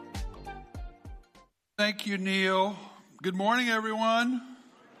Thank you, Neil. Good morning, everyone.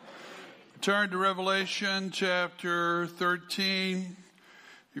 Turn to Revelation chapter 13.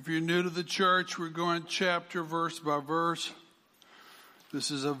 If you're new to the church, we're going chapter verse by verse. This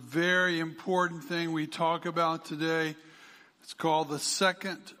is a very important thing we talk about today. It's called the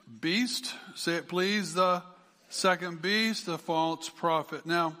second beast. Say it, please. The second beast, the false prophet.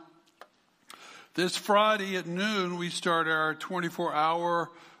 Now, this Friday at noon, we start our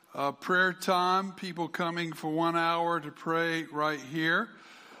 24-hour prayer time. People coming for 1 hour to pray right here.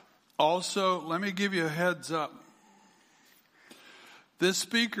 Also, let me give you a heads up. This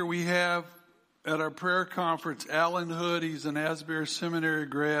speaker we have at our prayer conference, Alan Hood, he's an Asbury Seminary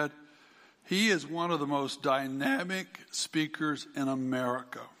grad. He is one of the most dynamic speakers in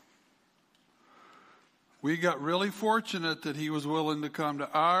America. We got really fortunate that he was willing to come to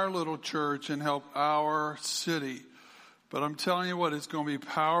our little church and help our city. But I'm telling you what, it's going to be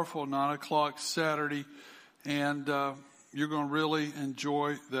powerful, 9 o'clock Saturday, and you're going to really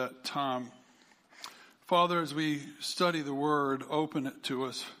enjoy that time. Father, as we study the Word, open it to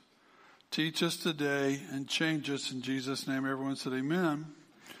us. Teach us today and change us in Jesus' name. Everyone said amen.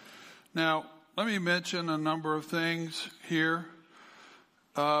 Now, let me mention a number of things here.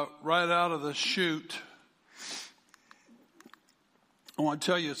 Right out of the chute, I want to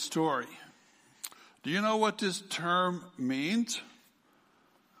tell you a story. Do you know what this term means?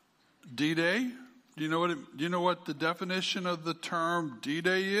 D-Day? Do you know what the definition of the term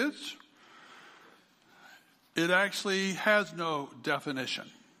D-Day is? It actually has no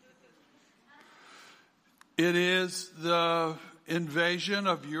definition. It is the invasion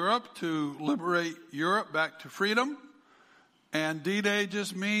of Europe to liberate Europe back to freedom. And D-Day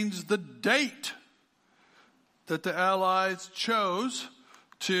just means the date that the Allies chose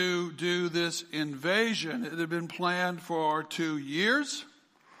to do this invasion. It had been planned for 2 years.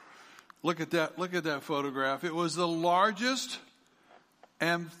 Look at that photograph. It was the largest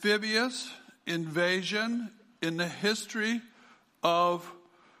amphibious invasion in the history of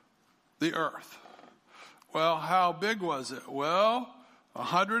the earth. Well, how big was it? Well,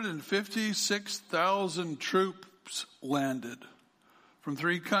 156,000 troops landed from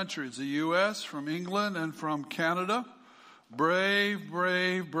 3 countries, the U.S., from England, and from Canada. Brave,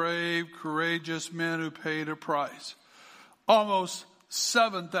 courageous men who paid a price. Almost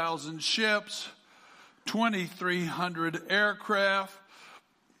 7,000 ships, 2,300 aircraft,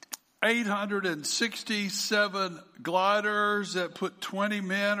 867 gliders that put 20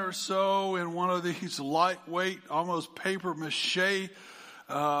 men or so in one of these lightweight, almost paper mache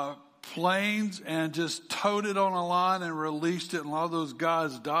planes and just towed it on a line and released it. And a lot of those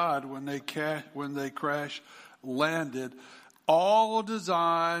guys died when they crash landed. All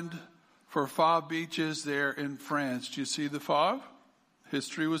designed for 5 beaches there in France. Do you see the 5?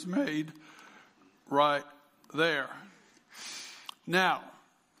 History was made right there. Now,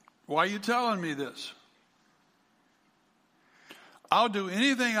 why are you telling me this? I'll do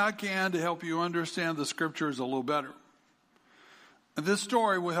anything I can to help you understand the scriptures a little better. And this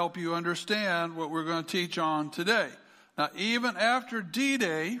story will help you understand what we're going to teach on today. Now, even after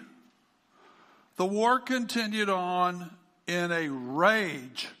D-Day, the war continued on in a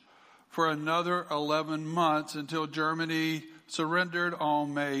rage for another 11 months until Germany surrendered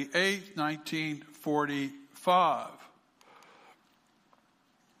on May 8, 1945.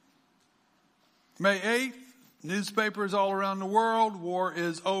 May 8th, newspapers all around the world, war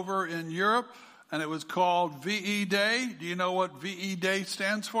is over in Europe, and it was called VE Day. Do you know what VE Day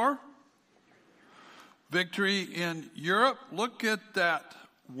stands for? Victory in Europe. Look at that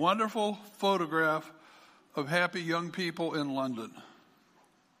wonderful photograph of happy young people in London.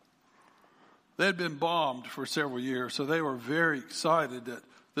 They had been bombed for several years, so they were very excited that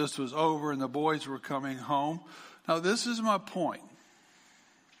this was over and the boys were coming home. Now, this is my point.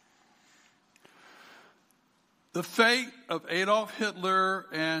 The fate of Adolf Hitler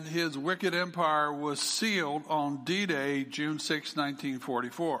and his wicked empire was sealed on D-Day, June 6,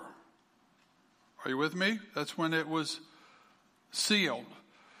 1944. Are you with me? That's when it was sealed.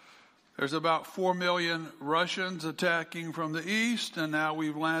 There's about 4 million Russians attacking from the east, and now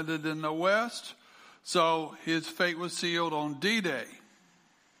we've landed in the west. So his fate was sealed on D-Day.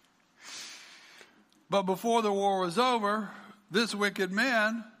 But before the war was over, this wicked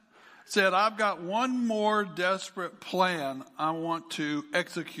man said, I've got one more desperate plan I want to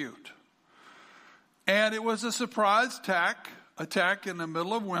execute. And it was a surprise attack in the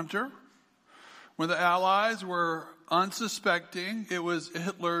middle of winter when the Allies were unsuspecting. It was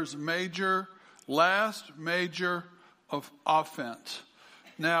Hitler's last major offense.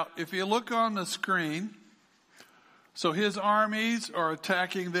 Now, if you look on the screen, so his armies are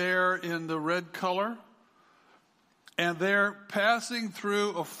attacking there in the red color. And they're passing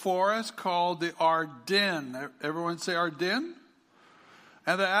through a forest called the Ardennes. Everyone say Ardennes?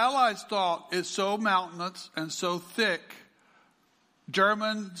 And the Allies thought it's so mountainous and so thick,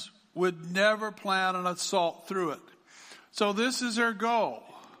 Germans would never plan an assault through it. So this is their goal.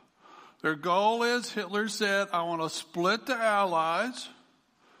 Their goal is, Hitler said, I want to split the Allies.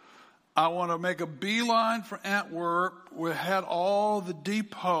 I want to make a beeline for Antwerp. We had all the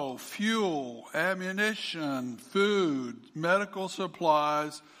depot, fuel, ammunition, food, medical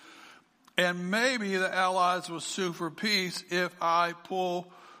supplies. And maybe the Allies will sue for peace if I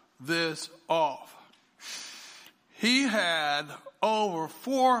pull this off. He had over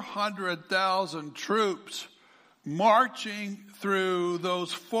 400,000 troops marching through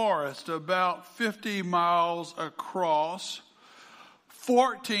those forests about 50 miles across.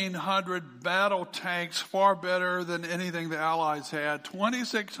 1,400 battle tanks, far better than anything the Allies had.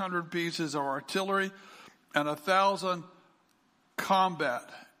 2,600 pieces of artillery and 1,000 combat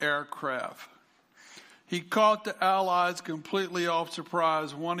aircraft. He caught the Allies completely off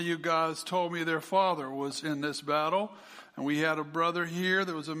surprise. One of you guys told me their father was in this battle. And we had a brother here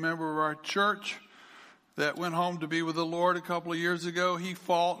that was a member of our church that went home to be with the Lord a couple of years ago. He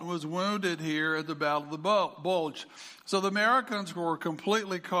fought and was wounded here at the Battle of the Bulge. So the Americans were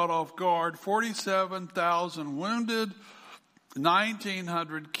completely caught off guard. 47,000 wounded,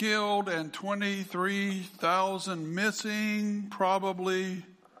 1,900 killed, and 23,000 missing, probably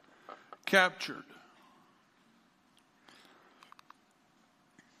captured.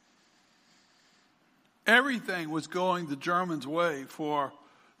 Everything was going the Germans' way for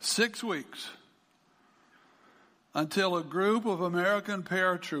 6 weeks until a group of American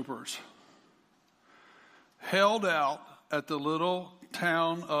paratroopers held out at the little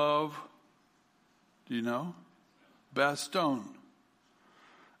town of, do you know? Bastogne.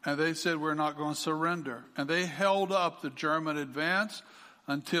 And they said, we're not going to surrender. And they held up the German advance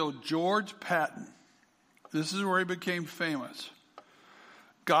until George Patton, this is where he became famous,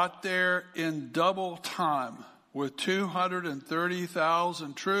 got there in double time with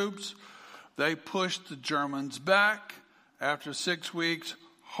 230,000 troops. They pushed the Germans back after 6 weeks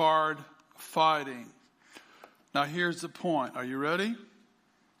hard fighting. Now here's the point. Are you ready?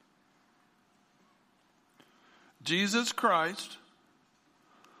 Jesus Christ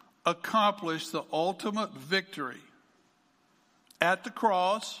accomplished the ultimate victory at the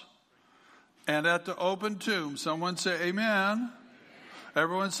cross and at the open tomb. Someone say amen.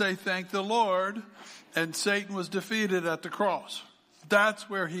 Everyone say thank the Lord. And Satan was defeated at the cross. That's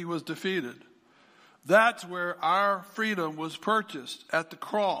where he was defeated. That's where our freedom was purchased, at the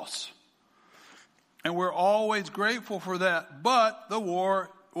cross. And we're always grateful for that. But the war,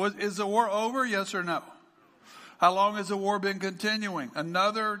 is the war over? Yes or no? How long has the war been continuing?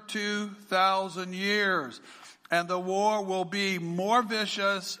 Another 2,000 years. And the war will be more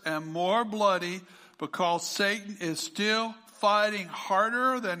vicious and more bloody because Satan is still fighting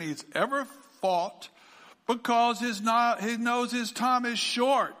harder than he's ever fought, because he knows his time is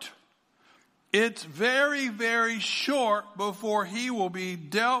short. It's very, very short before he will be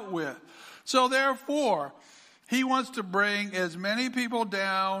dealt with. So therefore, he wants to bring as many people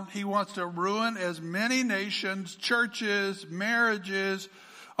down. He wants to ruin as many nations, churches, marriages.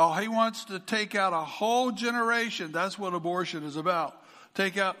 He wants to take out a whole generation. That's what abortion is about.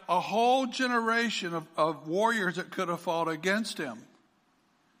 Take out a whole generation of warriors that could have fought against him.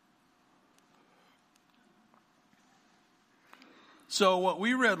 So what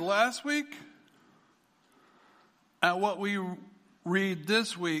we read last week and what we read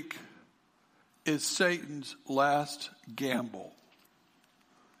this week is Satan's last gamble.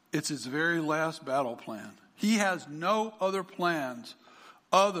 It's his very last battle plan. He has no other plans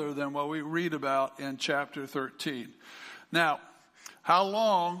other than what we read about in chapter 13. Now, how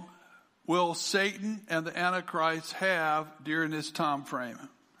long will Satan and the Antichrist have during this time frame?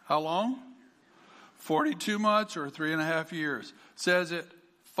 How long? 42 months or 3.5 years. Says it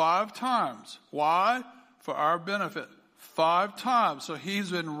 5 times. Why? For our benefit. 5 times. So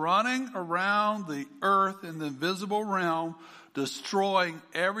he's been running around the earth in the invisible realm, destroying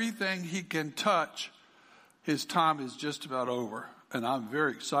everything he can touch. His time is just about over. And I'm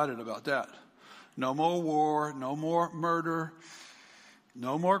very excited about that. No more war, no more murder,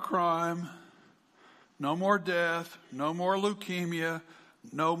 no more crime, no more death, no more leukemia,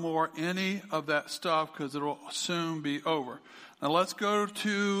 no more any of that stuff, because it will soon be over. Now let's go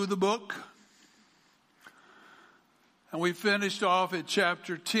to the book. And we finished off at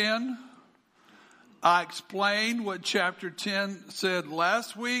chapter 10. I explained what chapter 10 said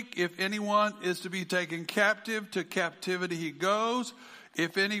last week. If anyone is to be taken captive, to captivity he goes.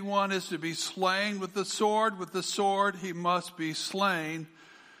 If anyone is to be slain with the sword he must be slain.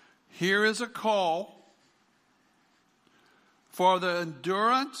 Here is a call for the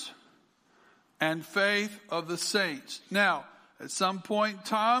endurance and faith of the saints. Now, at some point in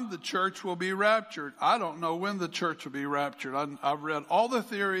time, the church will be raptured. I don't know when the church will be raptured. I've read all the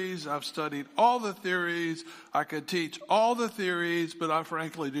theories. I've studied all the theories. I could teach all the theories, but I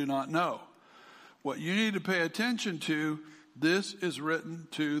frankly do not know. What you need to pay attention to, this is written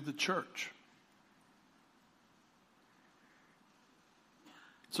to the church.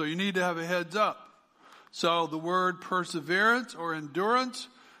 So you need to have a heads up. So the word perseverance or endurance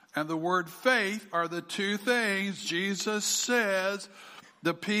and the word faith are the two things Jesus says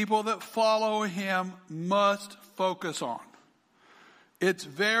the people that follow him must focus on. It's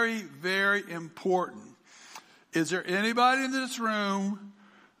very, very important. Is there anybody in this room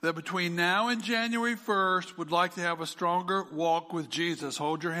that between now and January 1st would like to have a stronger walk with Jesus?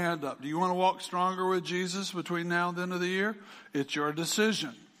 Hold your hand up. Do you want to walk stronger with Jesus between now and the end of the year? It's your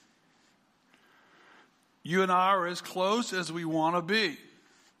decision. You and I are as close as we want to be.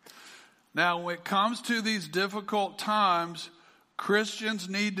 Now, when it comes to these difficult times, Christians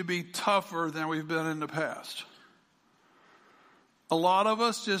need to be tougher than we've been in the past. A lot of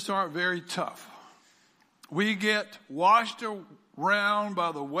us just aren't very tough. We get washed around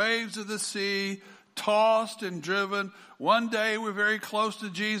by the waves of the sea, tossed and driven. One day we're very close to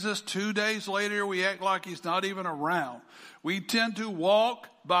Jesus. 2 days later we act like he's not even around. We tend to walk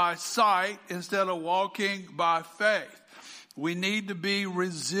by sight instead of walking by faith. We need to be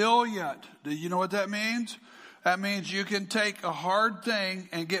resilient. Do you know what that means? That means you can take a hard thing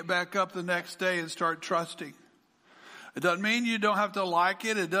and get back up the next day and start trusting. It doesn't mean you don't have to like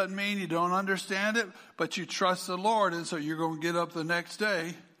it. It doesn't mean you don't understand it, but you trust the Lord. And so you're going to get up the next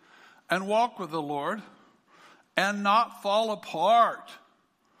day and walk with the Lord and not fall apart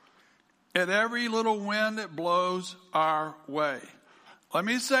at every little wind that blows our way. Let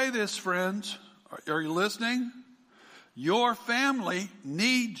me say this, friends. Are you listening? Your family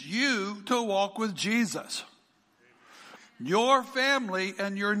needs you to walk with Jesus. Your family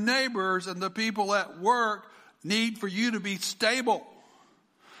and your neighbors and the people at work need for you to be stable.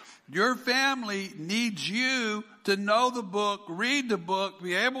 Your family needs you to know the book, read the book,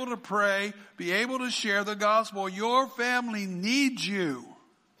 be able to pray, be able to share the gospel. Your family needs you.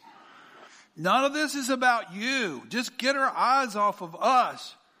 None of this is about you. Just get our eyes off of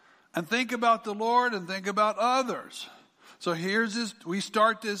us and think about the Lord and think about others. So here's this, we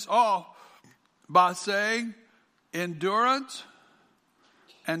start this off by saying endurance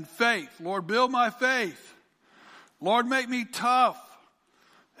and faith. Lord, build my faith. Lord, make me tough.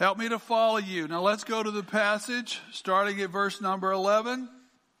 Help me to follow you. Now let's go to the passage starting at verse number 11.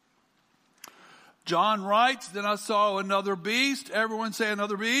 John writes, then I saw another beast. Everyone say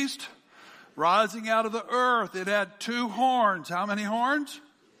another beast. Rising out of the earth. It had 2 horns. How many horns?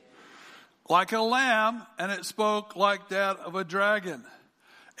 Like a lamb, and it spoke like that of a dragon.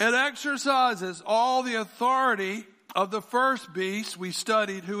 It exercises all the authority of the first beast. We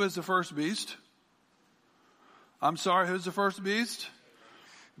studied who is the first beast. I'm sorry, who's the first beast?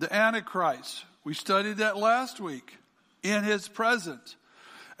 The Antichrist. We studied that last week in his presence.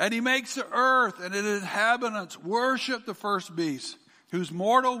 And he makes the earth and its inhabitants worship the first beast, whose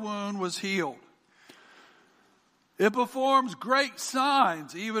mortal wound was healed. It performs great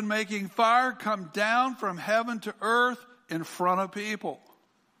signs, even making fire come down from heaven to earth in front of people.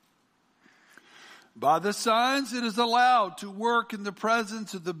 By the signs it is allowed to work in the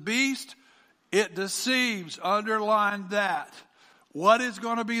presence of the beast. It deceives. Underline that. What is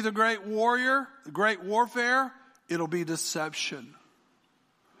going to be the great warrior, the great warfare? It'll be deception.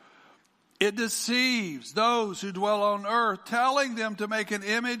 It deceives those who dwell on earth, telling them to make an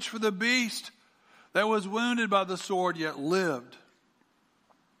image for the beast that was wounded by the sword yet lived.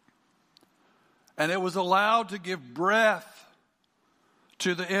 And it was allowed to give breath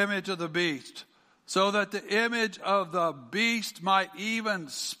to the image of the beast, so that the image of the beast might even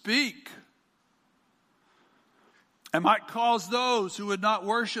speak and might cause those who would not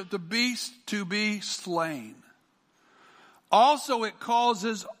worship the beast to be slain. Also it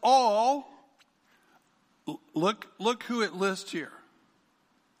causes all, look who it lists here.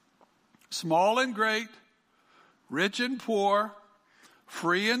 Small and great, rich and poor,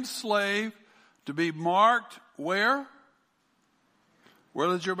 free and slave, to be marked where? Where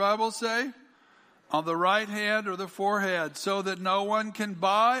does your Bible say? On the right hand or the forehead, so that no one can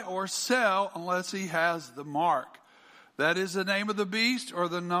buy or sell unless he has the mark. That is the name of the beast or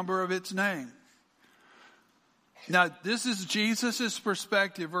the number of its name. Now, this is Jesus'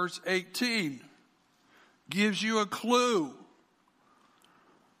 perspective. Verse 18 gives you a clue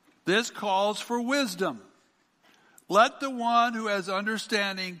This calls for wisdom. Let the one who has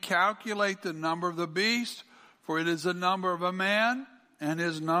understanding calculate the number of the beast, for it is the number of a man, and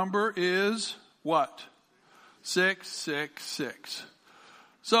his number is what? 666.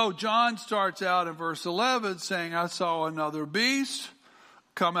 So John starts out in verse 11 saying, I saw another beast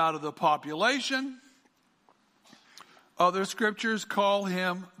come out of the population. Other scriptures call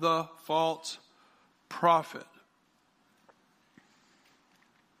him the false prophet.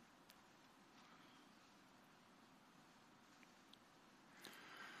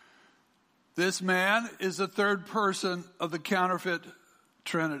 This man is the third person of the counterfeit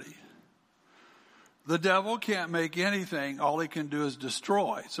Trinity. The devil can't make anything. All he can do is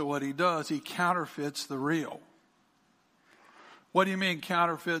destroy. So what he does, he counterfeits the real. What do you mean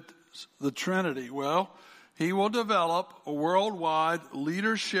counterfeit the Trinity? Well, he will develop a worldwide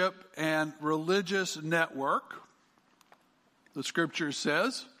leadership and religious network, the scripture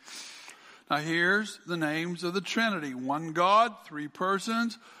says. Now here's the names of the Trinity. One God, three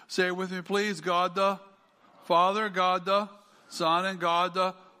persons. Say it with me, please. God the Father, God the Son, and God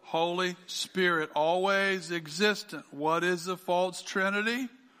the Holy Spirit. Always existent. What is the false Trinity?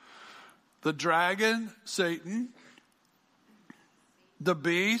 The dragon, Satan. The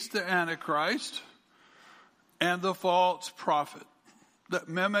beast, the Antichrist. And the false prophet that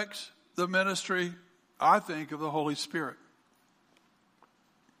mimics the ministry, I think, of the Holy Spirit.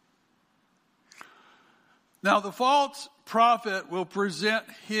 Now, the false prophet will present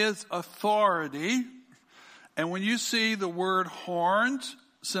his authority. And when you see the word horns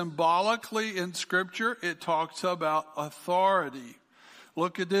symbolically in Scripture, it talks about authority.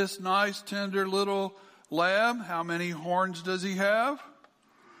 Look at this nice, tender little lamb. How many horns does he have?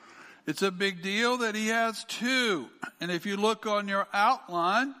 It's a big deal that he has 2. And if you look on your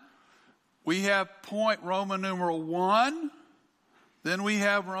outline, we have point Roman numeral 1. Then we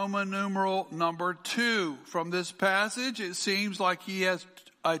have Roman numeral number 2. From this passage, it seems like he has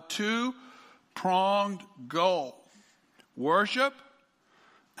a 2-pronged goal. Worship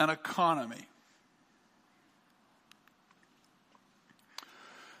and economy.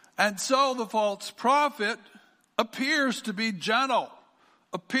 And so the false prophet appears to be gentle,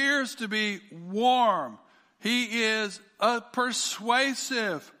 appears to be warm. He is a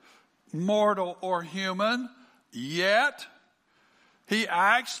persuasive mortal or human, yet he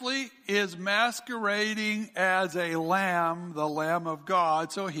actually is masquerading as a lamb, the Lamb of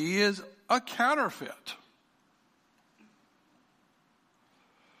God, so he is a counterfeit.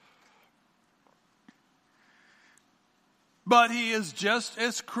 But he is just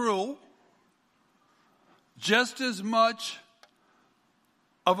as cruel, just as much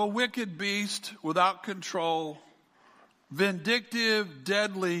of a wicked beast without control, vindictive,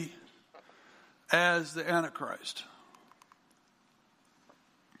 deadly as the Antichrist.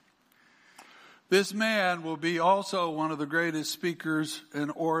 This man will be also one of the greatest speakers and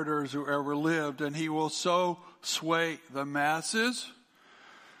orators who ever lived, and he will so sway the masses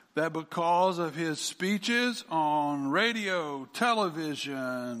that because of his speeches on radio,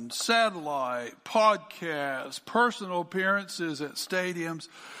 television, satellite, podcasts, personal appearances at stadiums,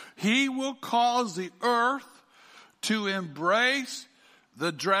 he will cause the earth to embrace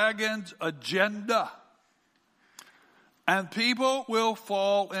the dragon's agenda. And people will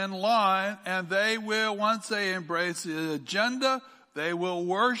fall in line, and they will, once they embrace the agenda, they will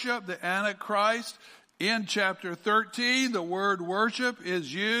worship the Antichrist. In chapter 13, the word worship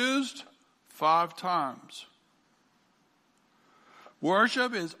is used 5 times.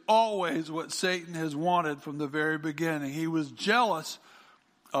 Worship is always what Satan has wanted from the very beginning. He was jealous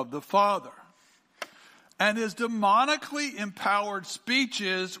of the Father. And his demonically empowered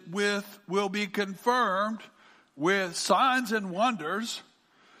speeches will be confirmed with signs and wonders.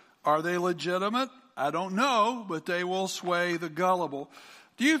 Are they legitimate? I don't know, but they will sway the gullible.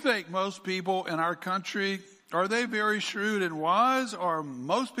 Do you think most people in our country, are they very shrewd and wise, or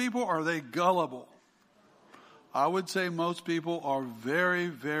most people, are they gullible? I would say most people are very,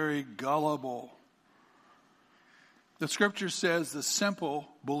 very gullible. The scripture says the simple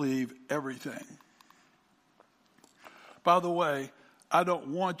believe everything. By the way, I don't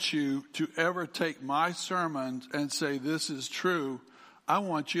want you to ever take my sermons and say this is true. I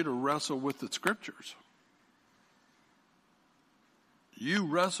want you to wrestle with the scriptures. You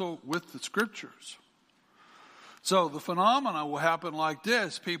wrestle with the scriptures. So the phenomena will happen like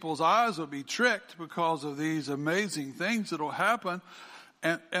this. People's eyes will be tricked because of these amazing things that will happen.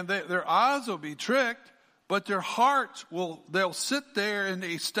 And their eyes will be tricked, but their hearts they'll sit there in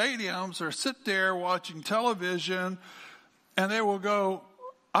these stadiums or sit there watching television, and they will go,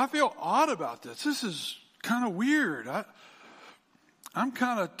 I feel odd about this. This is kind of weird. I'm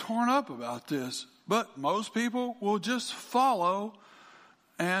kind of torn up about this, but most people will just follow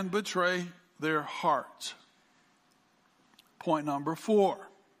and betray their hearts. Point number 4.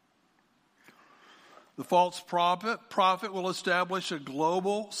 The false prophet will establish a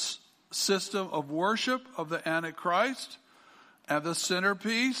global system of worship of the Antichrist, and the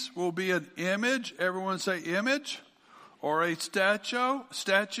centerpiece will be an image. Everyone say image, or a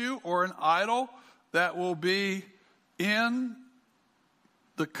statue or an idol that will be in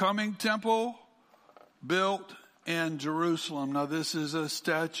the coming temple built in Jerusalem. Now, this is a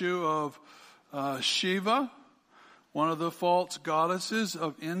statue of Shiva, one of the false goddesses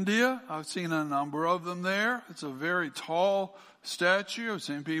of India. I've seen a number of them there. It's a very tall statue. I've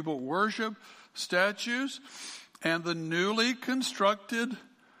seen people worship statues. And the newly constructed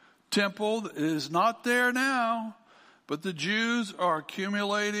temple is not there now, but the Jews are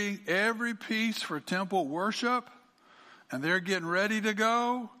accumulating every piece for temple worship, and they're getting ready to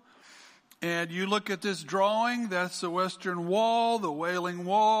go. And you look at this drawing, that's the Western Wall, the Wailing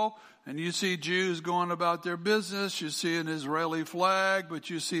Wall, and you see Jews going about their business. You see an Israeli flag, but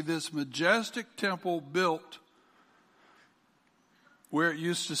you see this majestic temple built where it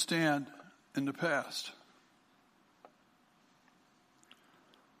used to stand in the past.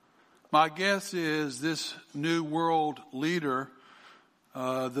 My guess is this new world leader,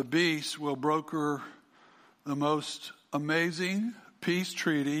 the beast, will broker the most amazing peace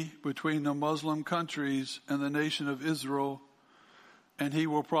treaty between the Muslim countries and the nation of Israel, and he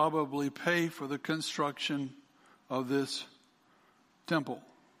will probably pay for the construction of this temple.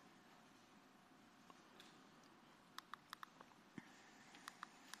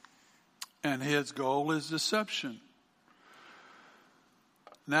 And his goal is deception.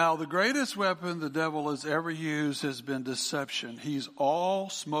 Now, the greatest weapon the devil has ever used has been deception. He's all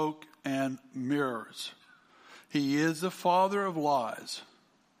smoke and mirrors. He is the father of lies.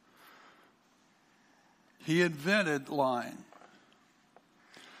 He invented lying.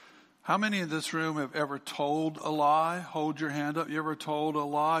 How many in this room have ever told a lie? Hold your hand up. You ever told a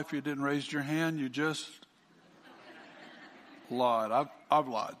lie? If you didn't raise your hand, you just lied. I've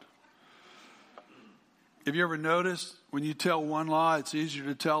lied. Have you ever noticed when you tell one lie, it's easier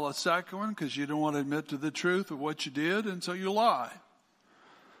to tell a second one because you don't want to admit to the truth of what you did, and so you lie.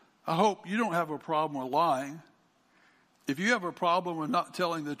 I hope you don't have a problem with lying. If you have a problem with not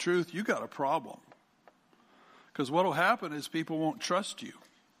telling the truth, you got a problem. Because what will happen is people won't trust you.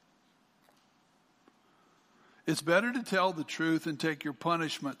 It's better to tell the truth and take your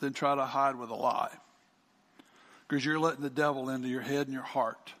punishment than try to hide with a lie. Because you're letting the devil into your head and your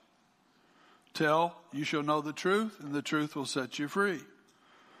heart. Tell, you shall know the truth, and the truth will set you free.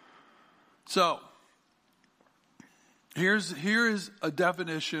 So, here is a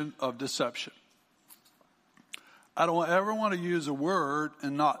definition of deception. I don't ever want to use a word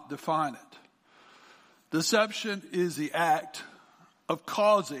and not define it. Deception is the act of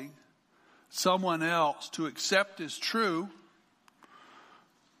causing someone else to accept as true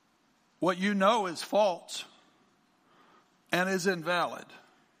what you know is false and is invalid.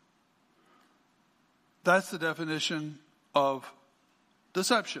 That's the definition of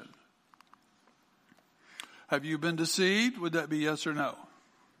deception. Have you been deceived? Would that be yes or no?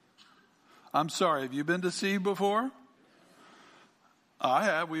 I'm sorry, have you been deceived before? I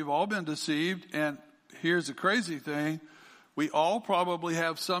have. We've all been deceived. And here's the crazy thing. We all probably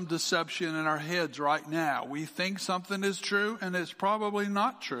have some deception in our heads right now. We think something is true and it's probably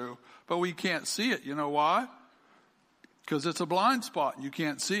not true, but we can't see it. You know why? Because it's a blind spot and you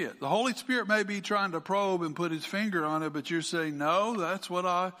can't see it. The Holy Spirit may be trying to probe and put his finger on it, but you're saying, no, that's what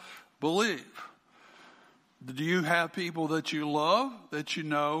I believe. Do you have people that you love that you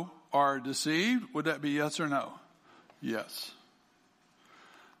know are deceived? Would that be yes or no? Yes.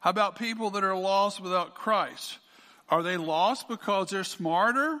 How about people that are lost without Christ? Are they lost because they're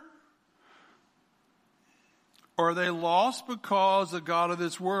smarter? Or are they lost because the God of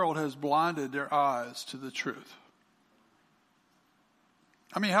this world has blinded their eyes to the truth?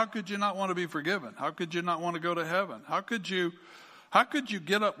 I mean, how could you not want to be forgiven? How could you not want to go to heaven? How could you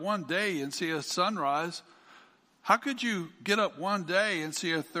get up one day and see a sunrise? How could you get up one day and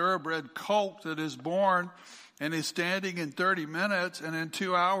see a thoroughbred colt that is born and is standing in 30 minutes and in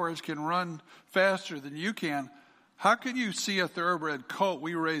 2 hours can run faster than you can? How can you see a thoroughbred colt?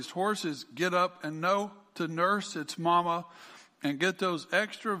 We raised horses, get up and know to nurse its mama and get those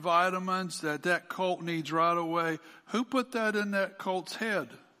extra vitamins that colt needs right away. Who put that in that colt's head?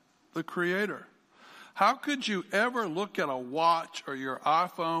 The Creator. How could you ever look at a watch or your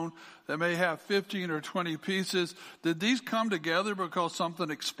iPhone that may have 15 or 20 pieces? Did these come together because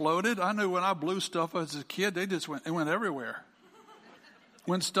something exploded? I knew when I blew stuff as a kid, it went everywhere.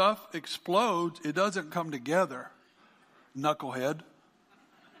 When stuff explodes, it doesn't come together, knucklehead.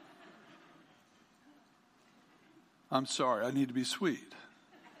 I'm sorry, I need to be sweet.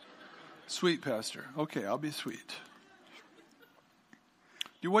 Sweet, Pastor. Okay, I'll be sweet.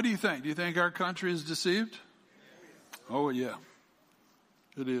 What do you think? Do you think our country is deceived? Oh, yeah.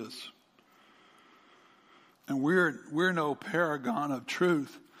 It is. And we're no paragon of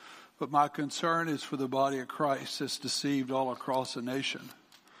truth, but my concern is for the body of Christ that's deceived all across the nation.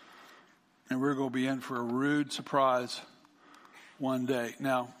 And we're going to be in for a rude surprise one day.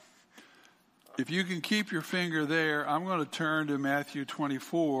 Now, if you can keep your finger there, I'm going to turn to Matthew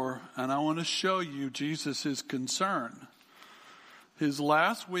 24, and I want to show you Jesus' concern. His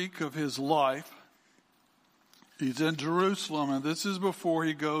last week of his life, he's in Jerusalem, and this is before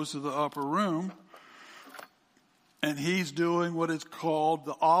he goes to the upper room. And he's doing what is called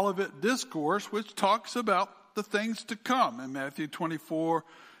the Olivet Discourse, which talks about the things to come in Matthew 24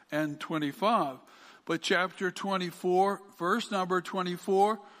 and 25. But chapter 24, verse number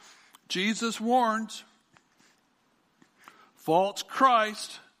 24, Jesus warns, false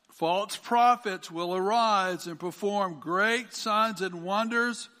Christ, false prophets will arise and perform great signs and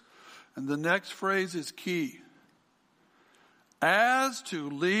wonders. And the next phrase is key. As to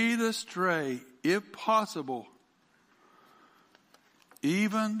lead astray, if possible,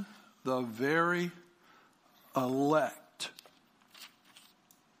 even the very elect.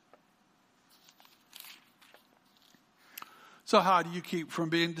 So how do you keep from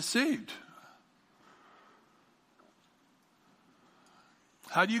being deceived?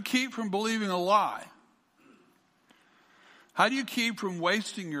 How do you keep from believing a lie? How do you keep from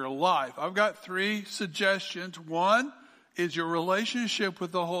wasting your life? I've got 3 suggestions. One is your relationship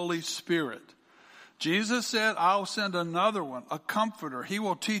with the Holy Spirit. Jesus said, I'll send another one, a comforter. He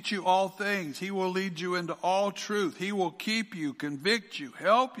will teach you all things. He will lead you into all truth. He will keep you, convict you,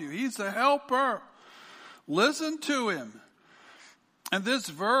 help you. He's the helper. Listen to him. And this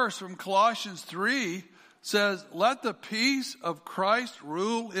verse from Colossians 3 says, let the peace of Christ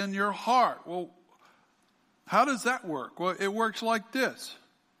rule in your heart. Well, how does that work? Well, it works like this.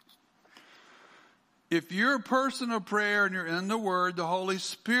 If you're a person of prayer and you're in the Word, the Holy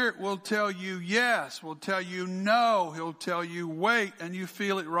Spirit will tell you yes, will tell you no, He'll tell you wait, and you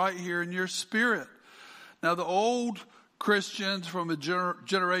feel it right here in your spirit. Now, the old Christians from a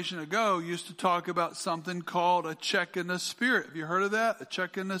generation ago used to talk about something called a check in the spirit. Have you heard of that? A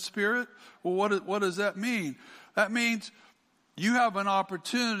check in the spirit? Well, what does that mean? That means you have an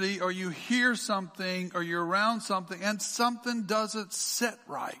opportunity, or you hear something, or you're around something, and something doesn't sit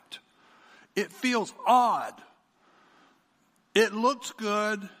right. It feels odd. It looks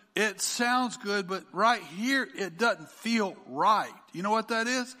good. It sounds good, but right here, it doesn't feel right. You know what that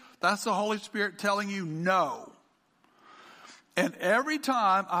is? That's the Holy Spirit telling you no. And every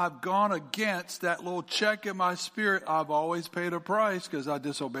time I've gone against that little check in my spirit, I've always paid a price because I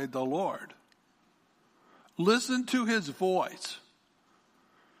disobeyed the Lord. Listen to His voice.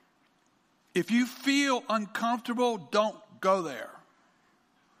 If you feel uncomfortable, don't go there.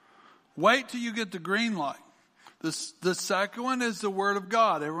 Wait till you get the green light. The second one is the Word of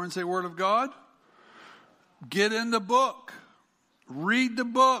God. Everyone say Word of God? Get in the book. Read the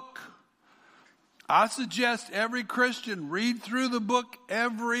book. I suggest every Christian read through the book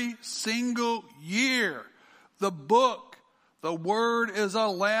every single year. The book, the Word is a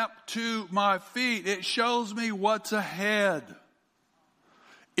lamp to my feet. It shows me what's ahead.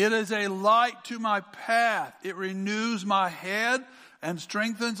 It is a light to my path. It renews my head and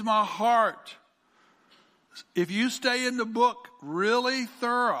strengthens my heart. If you stay in the book really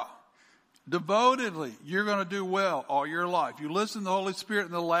thorough, devotedly, you're going to do well all your life. You listen to the Holy Spirit,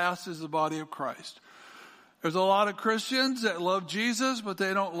 and the last is the body of Christ. There's a lot of Christians that love Jesus, but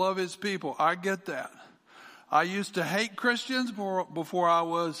they don't love His people. I get that. I used to hate Christians before I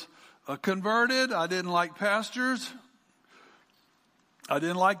was converted. I didn't like pastors. I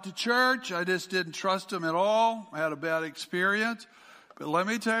didn't like the church. I just didn't trust them at all. I had a bad experience. But let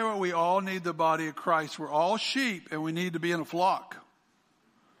me tell you what, we all need the body of Christ. We're all sheep, and we need to be in a flock.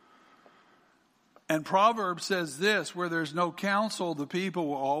 And Proverbs says this, where there's no counsel, the people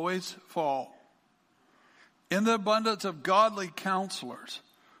will always fall. In the abundance of godly counselors,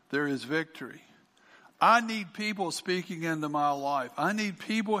 there is victory. I need people speaking into my life. I need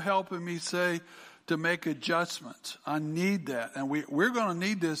people helping me to make adjustments. I need that. And we're going to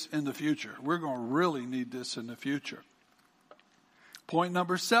need this in the future. We're going to really need this in the future. Point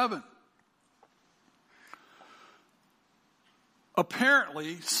number 7.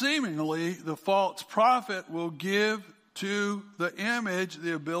 Apparently, seemingly, the false prophet will give to the image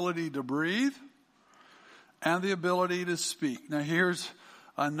the ability to breathe and the ability to speak. Now here's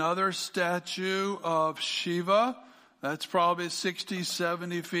another statue of Shiva that's probably 60,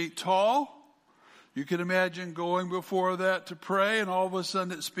 70 feet tall. You can imagine going before that to pray, and all of a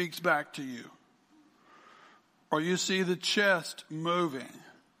sudden it speaks back to you. Or you see the chest moving.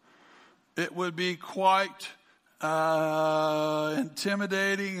 It would be quite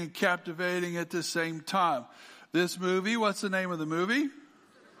intimidating and captivating at the same time. This movie, what's the name of the movie?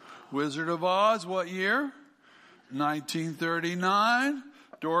 Wizard of Oz. What year? 1939.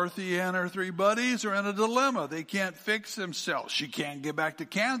 Dorothy and her three buddies are in a dilemma. They can't fix themselves. She can't get back to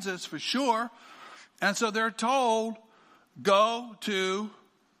Kansas for sure. And so they're told, go to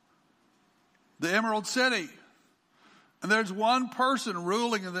the Emerald City. And there's one person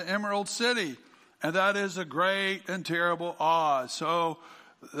ruling in the Emerald City, and that is the great and terrible Oz. So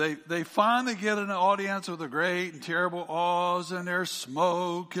they finally get an audience with the great and terrible Oz, and there's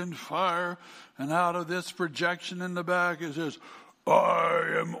smoke and fire. And out of this projection in the back, it says,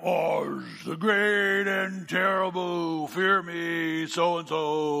 I am Oz, the great and terrible. Fear me,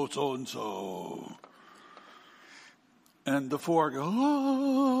 so-and-so, so-and-so. And the four go,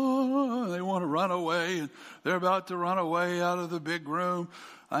 oh, they want to run away. And they're about to run away out of the big room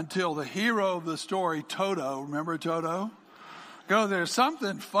until the hero of the story, Toto, remember Toto? There's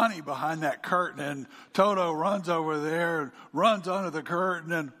something funny behind that curtain. And Toto runs over there and runs under the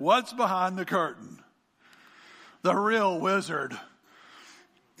curtain. And what's behind the curtain? The real wizard,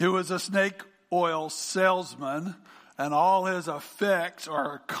 who was a snake oil salesman, and all his effects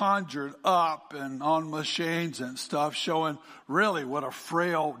are conjured up and on machines and stuff, showing really what a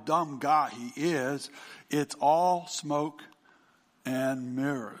frail, dumb guy he is. It's all smoke and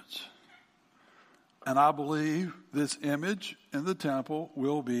mirrors. And I believe this image in the temple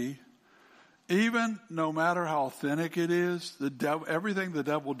will be, even no matter how authentic it is, everything the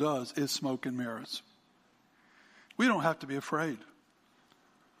devil does is smoke and mirrors. We don't have to be afraid.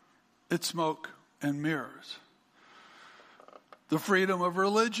 It's smoke and mirrors. The freedom of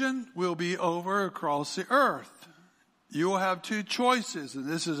religion will be over across the earth. You will have two choices, and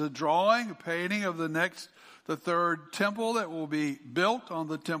this is a drawing, a painting of the third temple that will be built on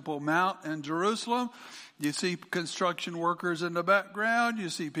the Temple Mount in Jerusalem. You see construction workers in the background. You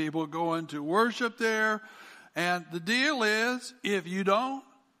see people going to worship there. And the deal is, if you don't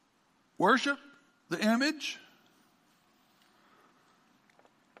worship the image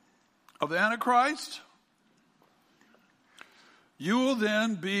of the Antichrist, you will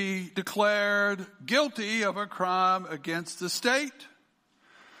then be declared guilty of a crime against the state.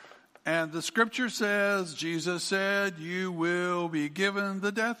 And the scripture says, Jesus said, you will be given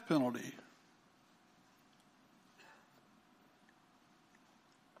the death penalty.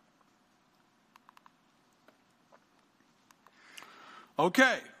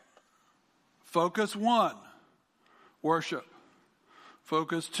 Okay. Focus 1, worship.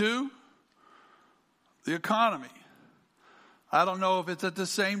 Focus 2, the economy. I don't know if it's at the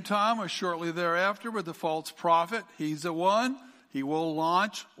same time or shortly thereafter, but the false prophet, he's the one. He will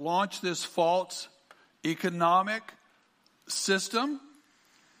launch this false economic system.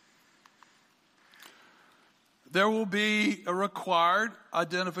 There will be a required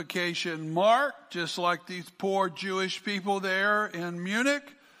identification mark, just like these poor Jewish people there in Munich.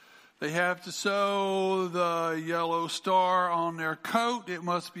 They have to sew the yellow star on their coat. It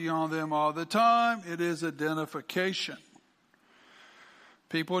must be on them all the time. It is identification.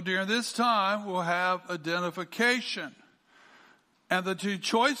 People during this time will have identification. And the two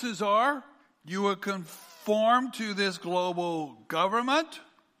choices are, you will conform to this global government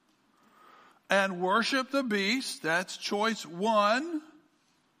and worship the beast. That's choice 1.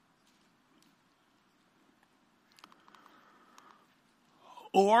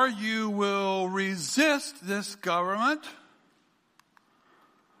 Or you will resist this government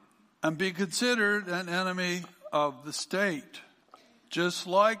and be considered an enemy of the state. Just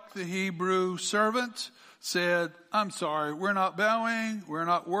like the Hebrew servants said, I'm sorry, we're not bowing, we're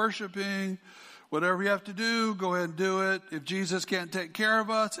not worshiping. Whatever you have to do, go ahead and do it. If Jesus can't take care of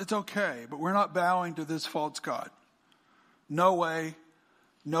us, it's okay. But we're not bowing to this false god. No way,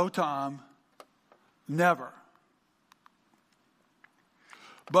 no time, never.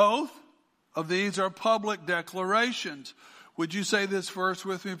 Both of these are public declarations. Would you say this verse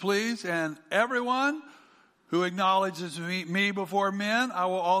with me, please? And everyone who acknowledges me before men, I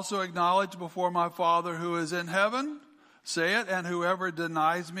will also acknowledge before my Father who is in heaven. Say it. And whoever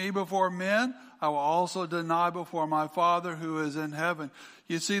denies me before men, I will also deny before my Father who is in heaven.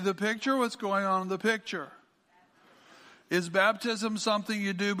 You see the picture? What's going on in the picture? Is baptism something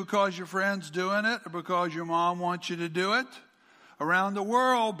you do because your friend's doing it or because your mom wants you to do it? Around the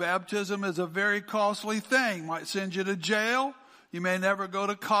world, baptism is a very costly thing. Might send you to jail. You may never go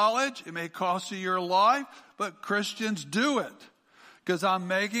to college. It may cost you your life, but Christians do it. Because I'm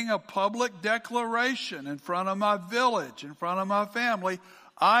making a public declaration in front of my village, in front of my family.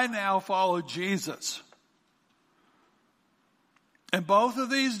 I now follow Jesus. And both of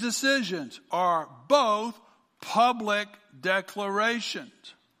these decisions are both public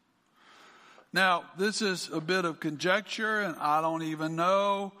declarations. Now, this is a bit of conjecture, and I don't even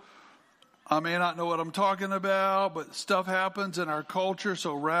know. I may not know what I'm talking about, but stuff happens in our culture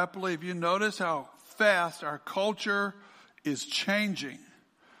so rapidly. If you notice how fast our culture is changing.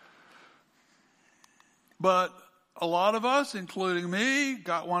 But a lot of us, including me,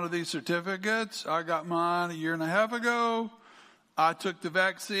 got one of these certificates. I got mine a year and a half ago. I took the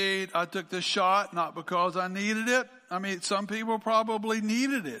vaccine. I took the shot, not because I needed it. I mean, some people probably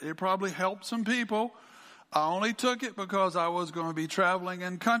needed it. It probably helped some people. I only took it because I was going to be traveling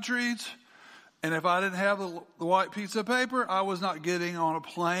in countries. And if I didn't have the white piece of paper, I was not getting on a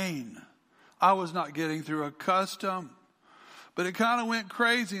plane. I was not getting through a custom. But it kind of went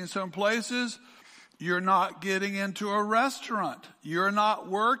crazy in some places. You're not getting into a restaurant. You're not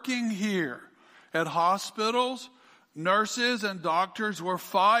working here. At hospitals, nurses and doctors were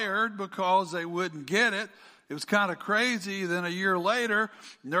fired because they wouldn't get it. It was kind of crazy. Then a year later,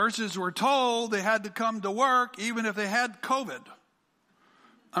 nurses were told they had to come to work even if they had COVID.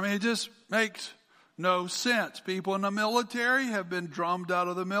 I mean, it just makes no sense. People in the military have been drummed out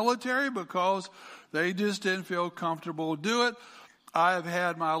of the military because they just didn't feel comfortable to do it. I have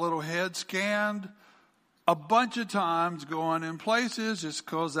had my little head scanned a bunch of times going in places just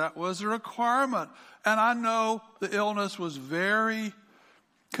because that was a requirement. And I know the illness was very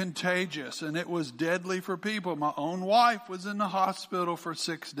contagious and it was deadly for people. My own wife was in the hospital for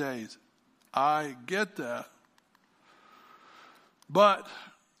 6 days. I get that. But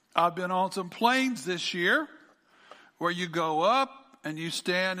I've been on some planes this year where you go up and you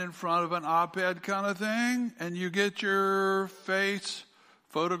stand in front of an op-ed kind of thing and you get your face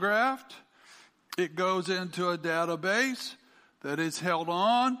photographed. It goes into a database that is held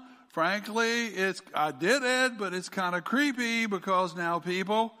on. Frankly, I did it, but it's kind of creepy because now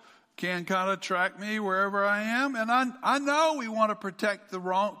people can kind of track me wherever I am. And I know we want to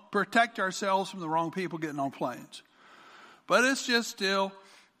protect ourselves from the wrong people getting on planes. But it's just still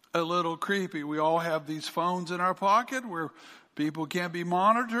a little creepy. We all have these phones in our pocket where people can be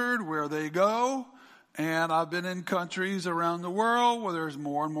monitored where they go. And I've been in countries around the world where there's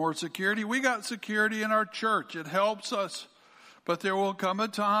more and more security. We got security in our church. It helps us. But there will come a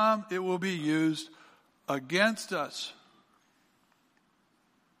time it will be used against us.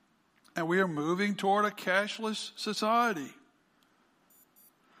 And we are moving toward a cashless society.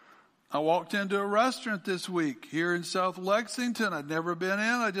 I walked into a restaurant this week here in South Lexington. I'd never been in.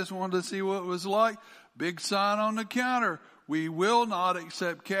 I just wanted to see what it was like. Big sign on the counter. We will not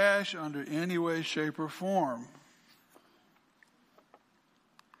accept cash under any way, shape, or form.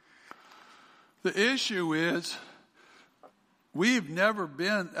 The issue is we've never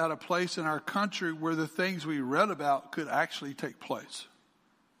been at a place in our country where the things we read about could actually take place.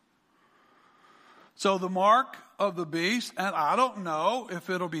 So the mark of the beast, and I don't know if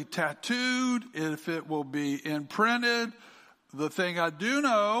it'll be tattooed, if it will be imprinted. The thing I do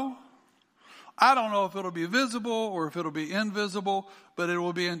know, I don't know if it'll be visible or if it'll be invisible, but it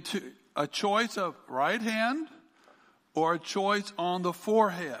will be a choice of right hand or a choice on the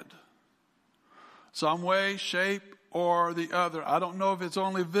forehead. Some way, shape, or the other. I don't know if it's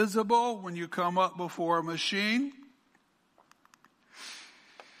only visible when you come up before a machine.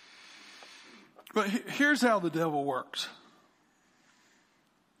 But here's how the devil works.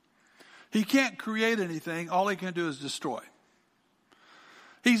 He can't create anything. All he can do is destroy.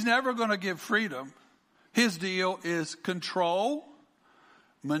 He's never going to give freedom. His deal is control,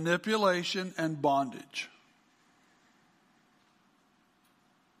 manipulation, and bondage.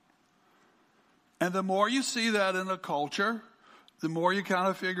 And the more you see that in a culture, the more you kind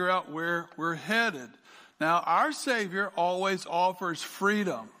of figure out where we're headed. Now, our Savior always offers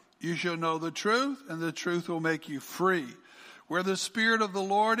freedom. You shall know the truth, and the truth will make you free. Where the Spirit of the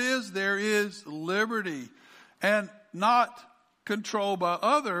Lord is, there is liberty. And not control by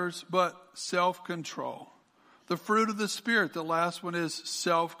others, but self-control. The fruit of the Spirit, the last one is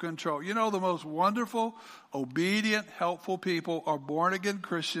self-control. You know, the most wonderful, obedient, helpful people are born-again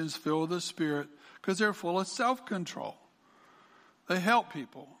Christians filled with the Spirit because they're full of self-control. They help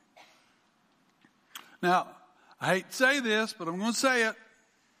people. Now, I hate to say this, but I'm going to say it.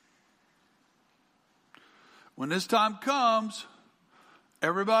 When this time comes,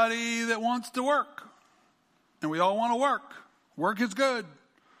 everybody that wants to work, and we all want to work is good.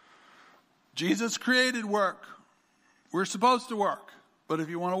 Jesus created work. We're supposed to work. But if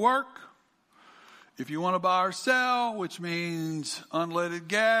you want to work, if you want to buy or sell, which means unleaded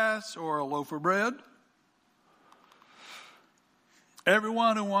gas or a loaf of bread,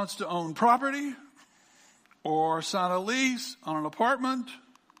 everyone who wants to own property or sign a lease on an apartment,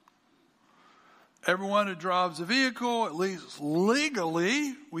 everyone who drives a vehicle, at least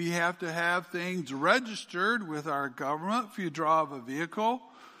legally, we have to have things registered with our government if you drive a vehicle.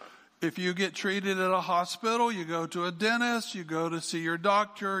 If you get treated at a hospital, you go to a dentist, you go to see your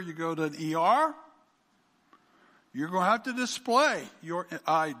doctor, you go to an ER, you're going to have to display your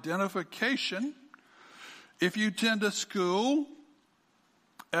identification. If you attend a school,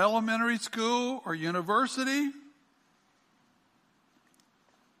 elementary school or university,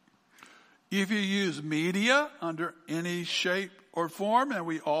 if you use media under any shape or form, and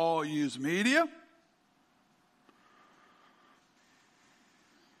we all use media,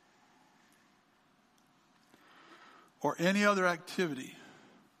 or any other activity,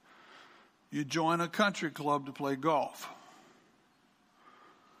 you join a country club to play golf,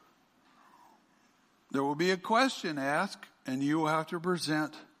 there will be a question asked, and you will have to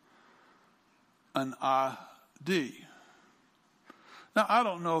present an ID. Now, I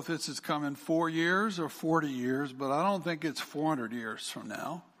don't know if this is coming 4 years or 40 years, but I don't think it's 400 years from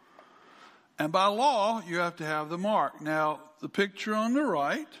now. And by law, you have to have the mark. Now, the picture on the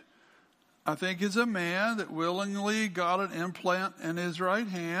right, I think, is a man that willingly got an implant in his right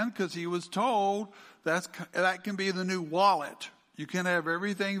hand because he was told that can be the new wallet. You can have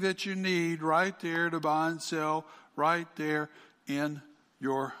everything that you need right there to buy and sell right there in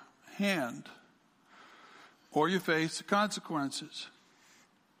your hand, or you face the consequences.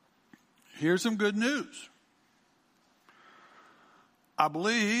 Here's some good news. I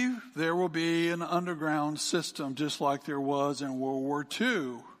believe there will be an underground system just like there was in World War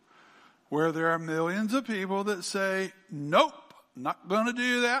II, where there are millions of people that say, nope, not going to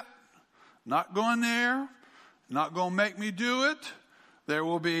do that, not going there, not going to make me do it. There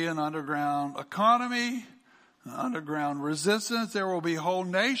will be an underground economy, an underground resistance. There will be whole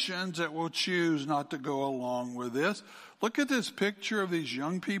nations that will choose not to go along with this. Look at this picture of these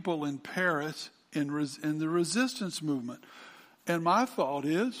young people in Paris in the resistance movement. And my thought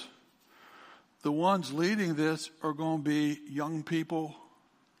is the ones leading this are going to be young people,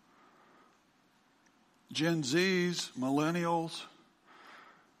 Gen Zs, millennials.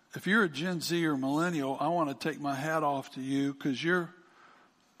 If you're a Gen Z or millennial, I want to take my hat off to you because you're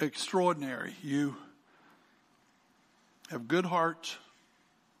extraordinary. You have good hearts.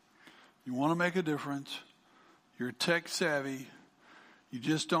 You want to make a difference. You're tech savvy. You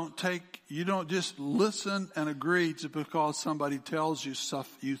don't just listen and agree just because somebody tells you stuff.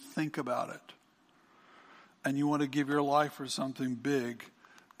 You think about it. And you want to give your life for something big.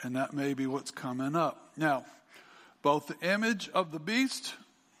 And that may be what's coming up. Now, both the image of the beast,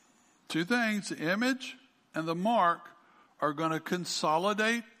 two things, the image and the mark, are going to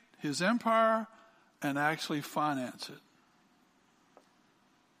consolidate his empire and actually finance it.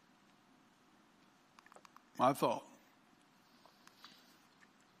 My thought.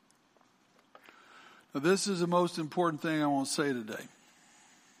 Now, this is the most important thing I want to say today.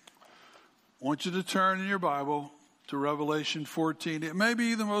 I want you to turn in your Bible to Revelation 14. It may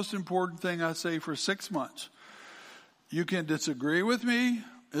be the most important thing I say for 6 months. You can disagree with me.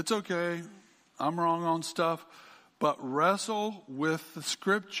 It's okay. I'm wrong on stuff. But wrestle with the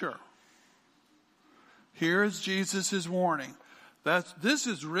Scripture. Here is Jesus' warning. This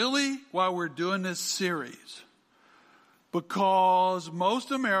is really why we're doing this series. Because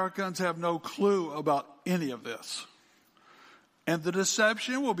most Americans have no clue about any of this. And the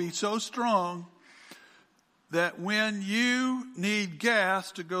deception will be so strong that when you need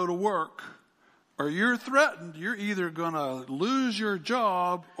gas to go to work, or you're threatened, you're either going to lose your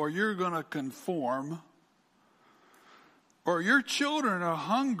job or you're going to conform. Or your children are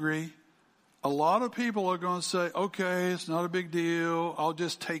hungry, a lot of people are going to say, okay, it's not a big deal, I'll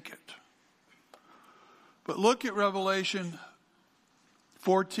just take it. But look at Revelation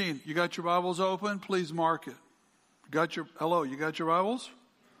 14. You got your Bibles open? Please mark it. You got your Bibles?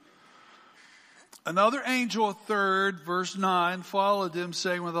 Another angel, a third, verse 9, followed them,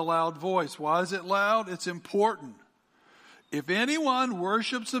 saying with a loud voice. Why is it loud? It's important. If anyone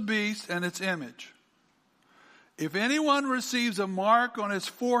worships the beast and its image, if anyone receives a mark on his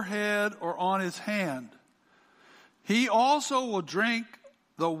forehead or on his hand, he also will drink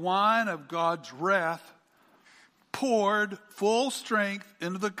the wine of God's wrath, poured full strength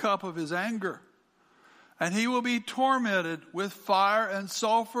into the cup of his anger. And he will be tormented with fire and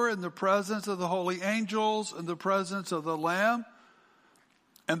sulfur in the presence of the holy angels and the presence of the Lamb.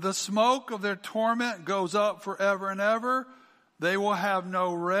 and the smoke of their torment goes up forever and ever. They will have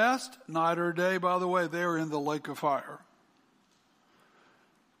no rest, night or day. By the way, they are in the lake of fire.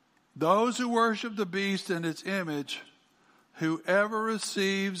 Those who worship the beast and its image, whoever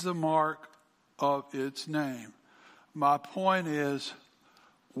receives the mark of its name. My point is,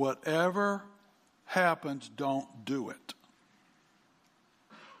 whatever happens, don't do it.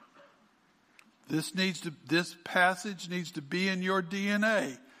 This passage needs to be in your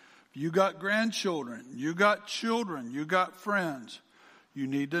DNA. You got grandchildren, you got children, you got friends. You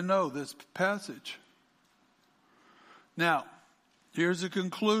need to know this passage. Now, here's a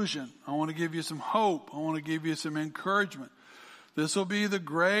conclusion. I want to give you some hope. I want to give you some encouragement. This will be the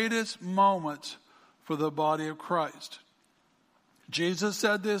greatest moments for the body of Christ. Jesus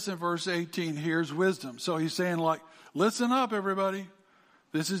said this in verse 18, here's wisdom. So he's saying, like, listen up, everybody.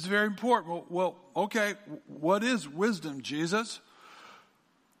 This is very important. Well, okay, what is wisdom, Jesus?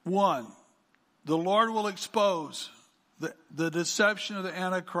 1, the Lord will expose the deception of the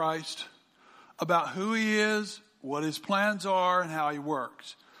Antichrist about who he is, what his plans are, and how he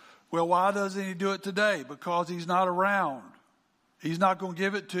works. Well, why doesn't he do it today? Because he's not around. He's not going to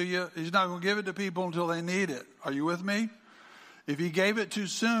give it to you. He's not going to give it to people until they need it. Are you with me? If he gave it too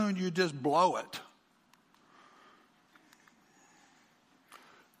soon, you just blow it.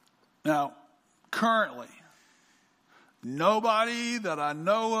 Now, currently, nobody that I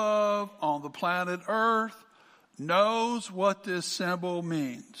know of on the planet Earth knows what this symbol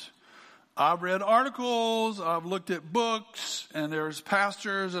means. I've read articles, I've looked at books, and there's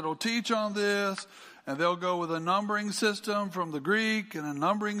pastors that'll teach on this, and they'll go with a numbering system from the Greek and a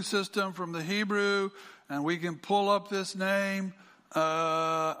numbering system from the Hebrew, and we can pull up this name.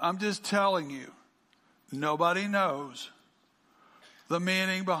 I'm just telling you, nobody knows the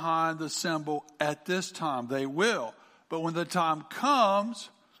meaning behind the symbol at this time. They will. But when the time comes,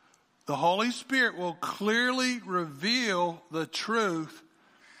 the Holy Spirit will clearly reveal the truth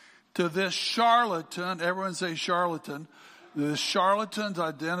to this charlatan. Everyone say charlatan. This charlatan's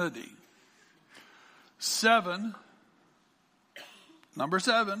identity. 7. Number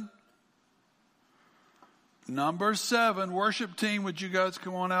 7. Number 7. Worship team, would you guys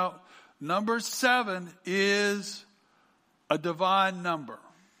come on out? Number 7 is a divine number.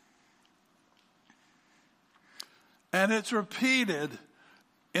 And it's repeated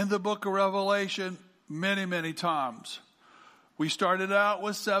in the book of Revelation many, many times. We started out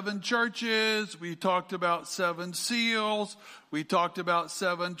with 7 churches. We talked about 7 seals. We talked about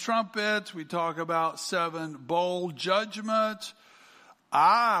 7 trumpets. We talked about 7 bold judgments.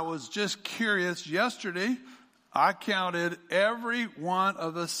 I was just curious yesterday. I counted every one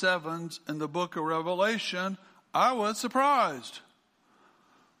of the 7s in the book of Revelation. I was surprised.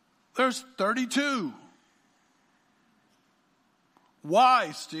 There's 32.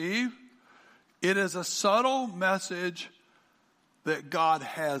 Why, Steve? It is a subtle message that God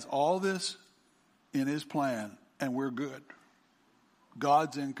has all this in his plan, and we're good.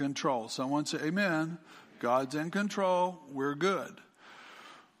 God's in control. Someone say amen. God's in control. We're good.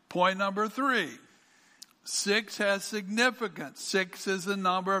 Point number 3. 6 has significance. 6 is the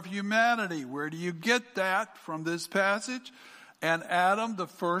number of humanity. Where do you get that from this passage? And Adam, the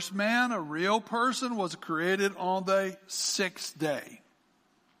first man, a real person, was created on the 6th day.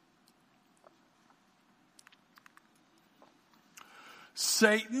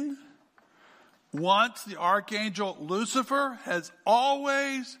 Satan, once the archangel Lucifer, has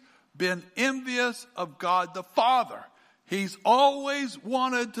always been envious of God the Father. He's always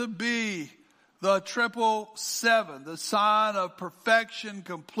wanted to be the 777, the sign of perfection,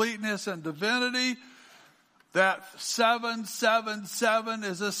 completeness, and divinity. That 777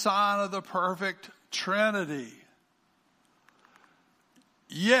 is a sign of the perfect Trinity.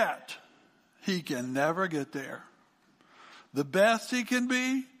 Yet, he can never get there. The best he can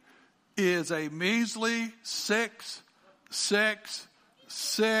be is a measly 6, 6,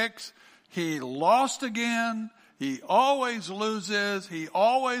 6. He lost again. He always loses. He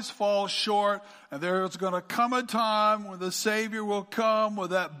always falls short. And there's going to come a time when the Savior will come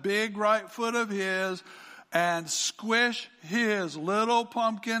with that big right foot of his and squish his little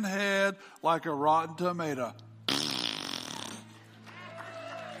pumpkin head like a rotten tomato.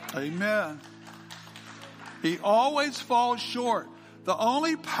 Amen. He always falls short. The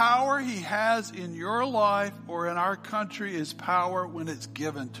only power he has in your life or in our country is power when it's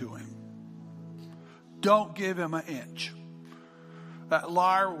given to him. Don't give him an inch. That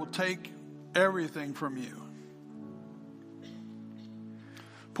liar will take everything from you.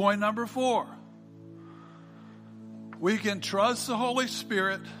 Point number 4. We can trust the Holy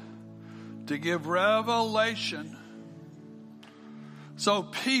Spirit to give revelation so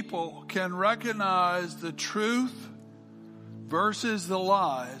people can recognize the truth versus the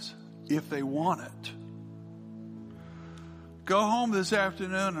lies if they want it. Go home this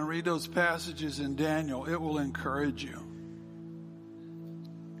afternoon and read those passages in Daniel. It will encourage you.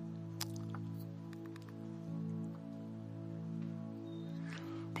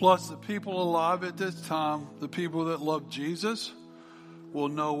 Plus, the people alive at this time, the people that love Jesus, will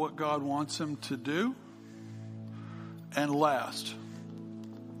know what God wants them to do. And last,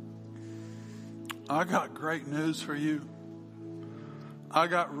 I got great news for you. I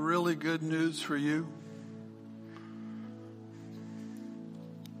got really good news for you.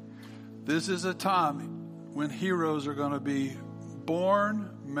 This is a time when heroes are going to be born,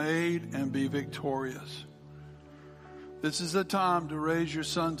 made, and be victorious. This is a time to raise your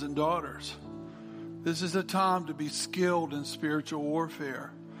sons and daughters. This is a time to be skilled in spiritual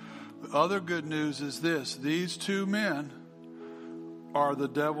warfare. The other good news is this: these two men are the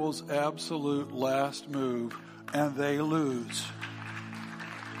devil's absolute last move, and they lose.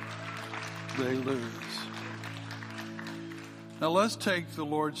 They lose. Now let's take the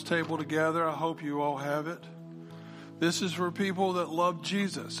Lord's table together. I hope you all have it. This is for people that love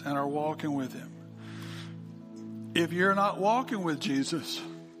Jesus and are walking with Him. If you're not walking with Jesus,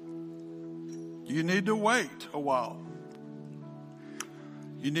 you need to wait a while.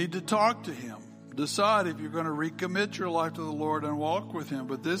 You need to talk to Him. Decide if you're going to recommit your life to the Lord and walk with Him.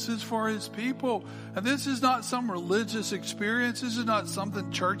 But this is for His people. And this is not some religious experience. This is not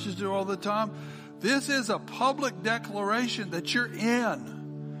something churches do all the time. This is a public declaration that you're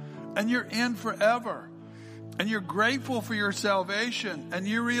in. And you're in forever. And you're grateful for your salvation. And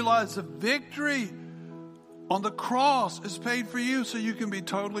you realize the victory on the cross is paid for you so you can be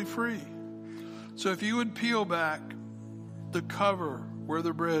totally free. So if you would peel back the cover where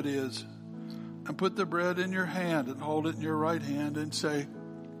the bread is and put the bread in your hand and hold it in your right hand and say,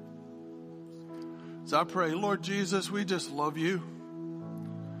 as I pray, Lord Jesus, we just love you.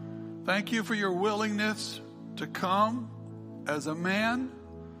 Thank you for your willingness to come as a man,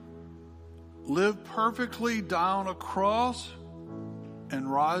 live perfectly, die on a cross,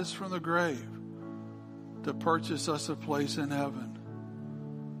 and rise from the grave to purchase us a place in heaven.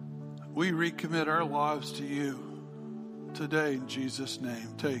 We recommit our lives to you today in Jesus'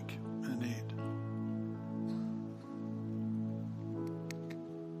 name. Take and eat.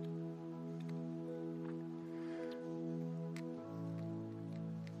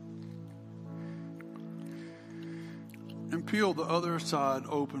 And peel the other side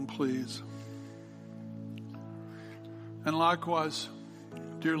open, please. And likewise,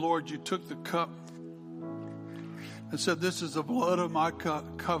 dear Lord, you took the cup and said, this is the blood of my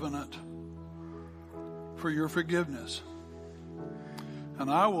covenant for your forgiveness.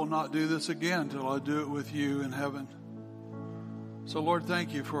 And I will not do this again till I do it with you in heaven. So Lord,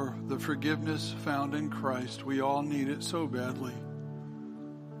 thank you for the forgiveness found in Christ. We all need it so badly.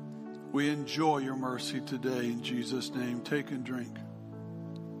 We enjoy your mercy today in Jesus' name. Take and drink.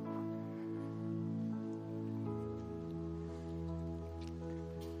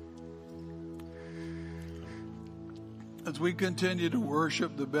 As we continue to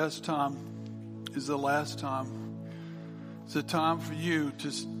worship, the best time is the last time. It's a time for you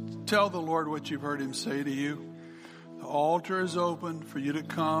to tell the Lord what you've heard Him say to you. The altar is open for you to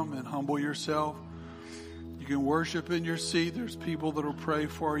come and humble yourself. You can worship in your seat. There's people that will pray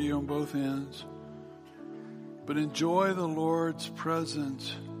for you on both ends. But enjoy the Lord's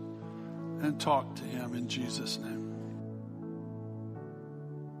presence and talk to Him in Jesus' name.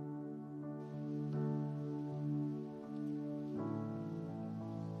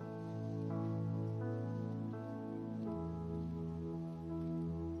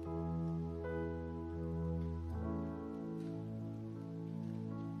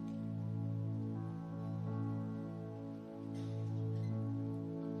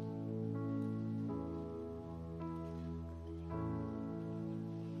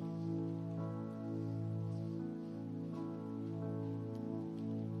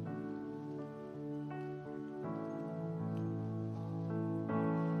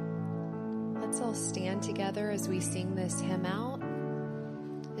 Let's all stand together as we sing this hymn out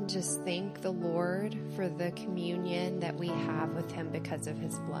and just thank the Lord for the communion that we have with Him because of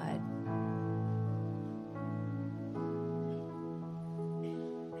His blood.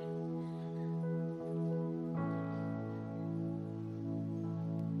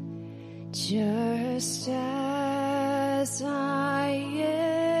 Just as I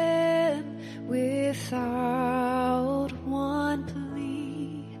am without one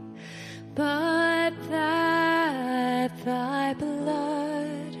plea, but that thy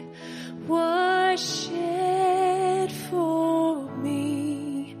blood was shed for me.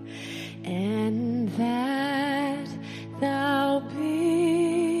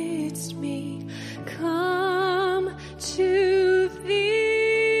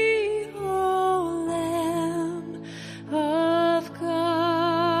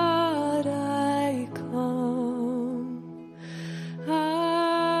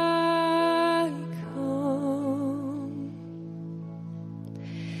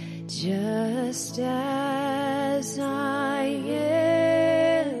 Just as I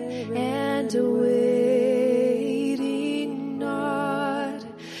am, and awaiting not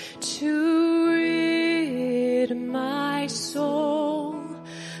to rid my soul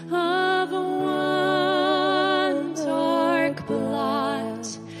of one dark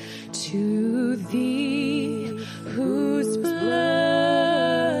blot, to Thee whose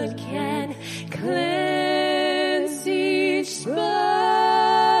blood can cleanse each spot.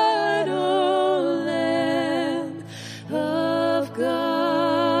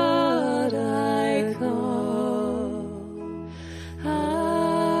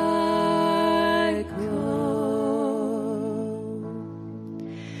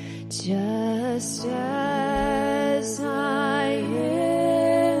 Just as I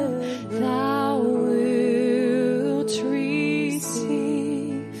am, Thou wilt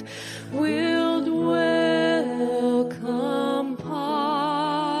receive, wilt welcome,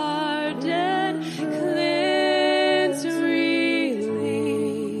 pardon, cleanse,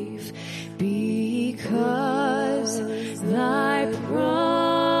 relieve, because Thy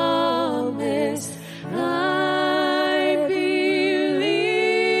promise I believe,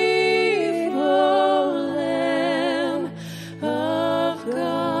 O Lamb of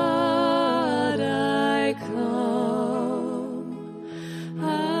God, I come, I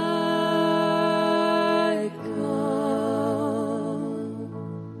come.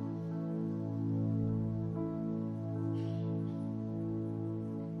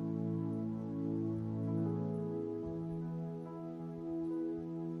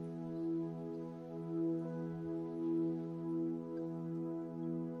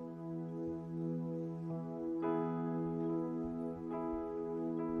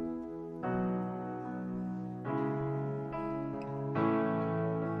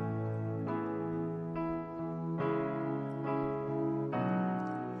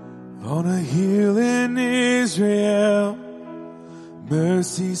 On a hill in Israel,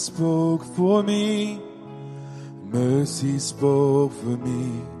 mercy spoke for me. Mercy spoke for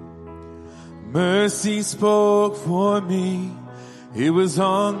me. Mercy spoke for me. It was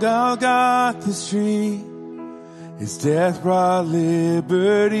on Golgotha's tree. His death brought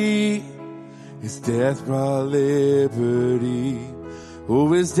liberty. His death brought liberty. Oh,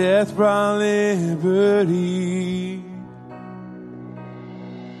 His death brought liberty.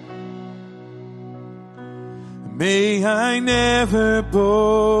 May I never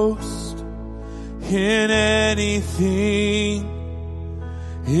boast in anything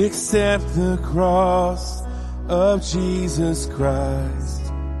except the cross of Jesus Christ.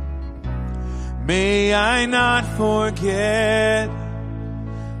 May I not forget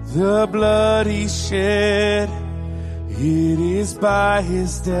the blood He shed. It is by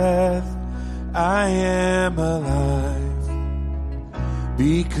His death I am alive.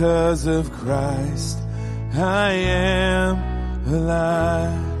 Because of Christ I am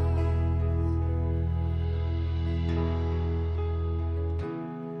alive.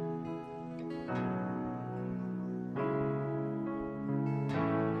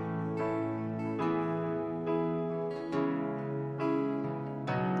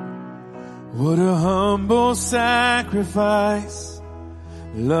 What a humble sacrifice,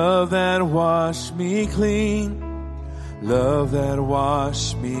 love that washed me clean, love that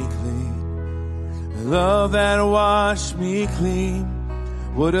washed me clean. Love that washed me clean.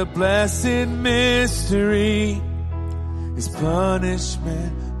 What a blessed mystery. His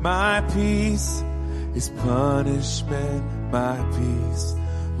punishment, my peace. His punishment, my peace.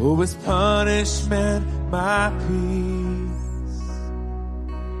 Oh, His punishment, my peace.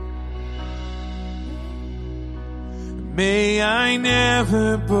 May I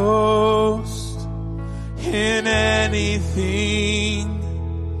never boast in anything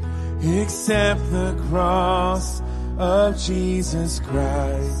except the cross of Jesus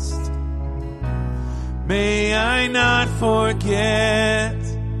Christ. May I not forget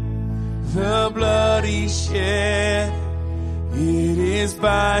the blood He shed. It is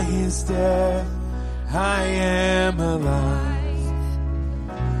by His death I am alive.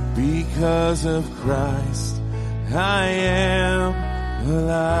 Because of Christ I am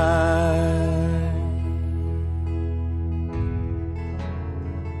alive.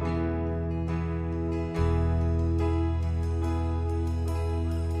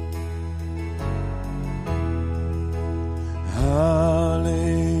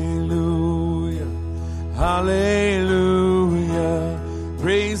 Hallelujah, hallelujah.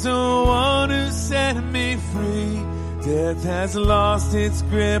 Praise the one who set me free. Death has lost its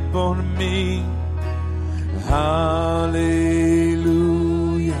grip on me. Hallelujah,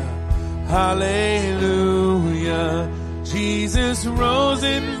 hallelujah. Jesus rose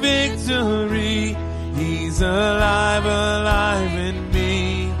in victory. He's alive, alive in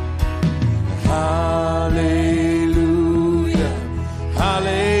me. Hallelujah,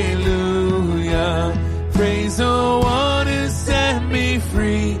 hallelujah. Praise the one who set me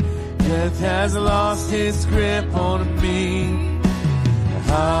free. Death has lost its grip on me.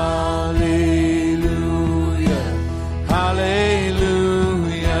 Hallelujah, hallelujah.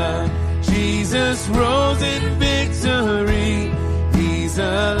 Jesus rose in victory. He's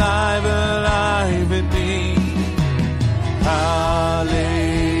alive, alive in me. Hallelujah,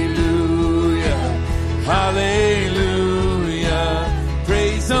 hallelujah.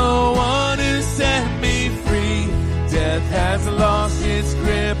 Praise the one who set me free. Death has lost its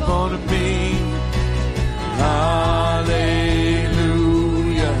grip on me. Hallelujah,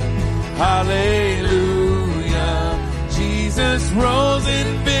 hallelujah. Jesus rose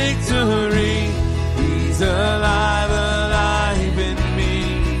in victory. He's alive, alive in me.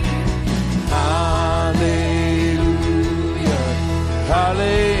 Hallelujah,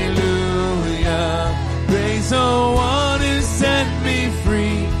 hallelujah. Praise the one who set me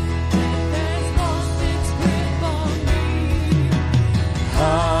free.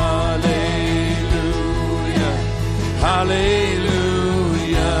 Hallelujah,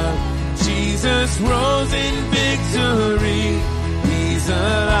 hallelujah. Jesus rose in victory. He's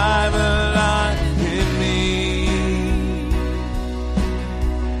alive, alive in me.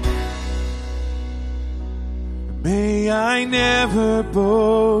 May I never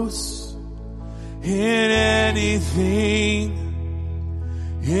boast in anything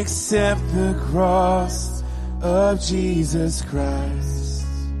except the cross of Jesus Christ.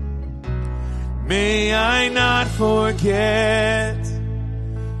 May I not forget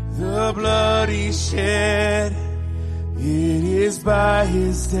the blood He shed. It is by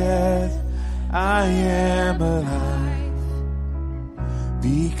His death I am alive.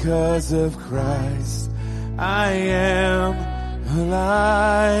 Because of Christ I am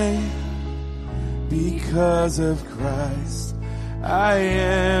alive. Because of Christ I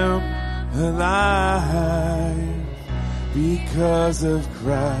am alive. Because of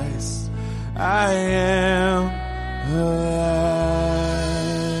Christ I am alive.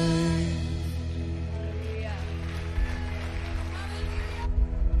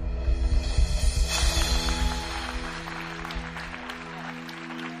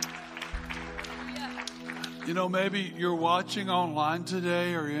 You know, maybe you're watching online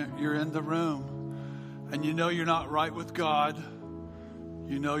today or you're in the room and you know you're not right with God.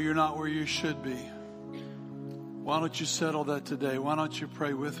 You know you're not where you should be. Why don't you settle that today? Why don't you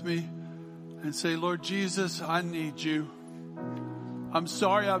pray with me and say, Lord Jesus, I need you. I'm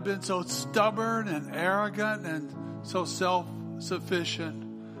sorry I've been so stubborn and arrogant and so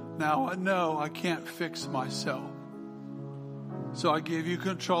self-sufficient. Now I know I can't fix myself. So I give you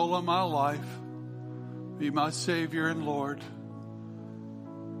control of my life. Be my Savior and Lord.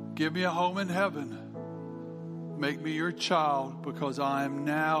 Give me a home in heaven. Make me your child because I am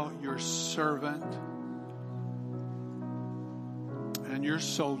now your servant and your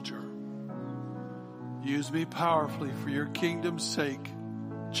soldier. Use me powerfully for your kingdom's sake.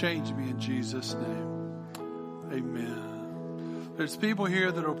 Change me in Jesus' name. Amen. There's people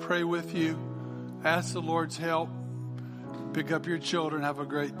here that will pray with you. Ask the Lord's help. Pick up your children. Have a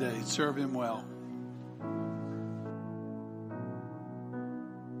great day. Serve Him well.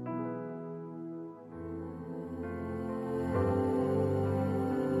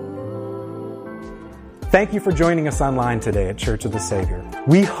 Thank you for joining us online today at Church of the Savior.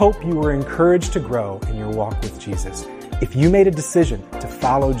 We hope you were encouraged to grow in your walk with Jesus. If you made a decision to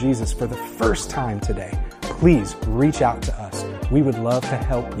follow Jesus for the first time today, please reach out to us. We would love to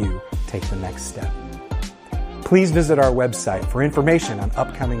help you take the next step. Please visit our website for information on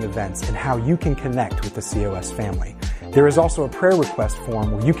upcoming events and how you can connect with the COS family. There is also a prayer request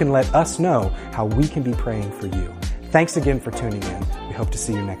form where you can let us know how we can be praying for you. Thanks again for tuning in. We hope to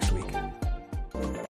see you next week.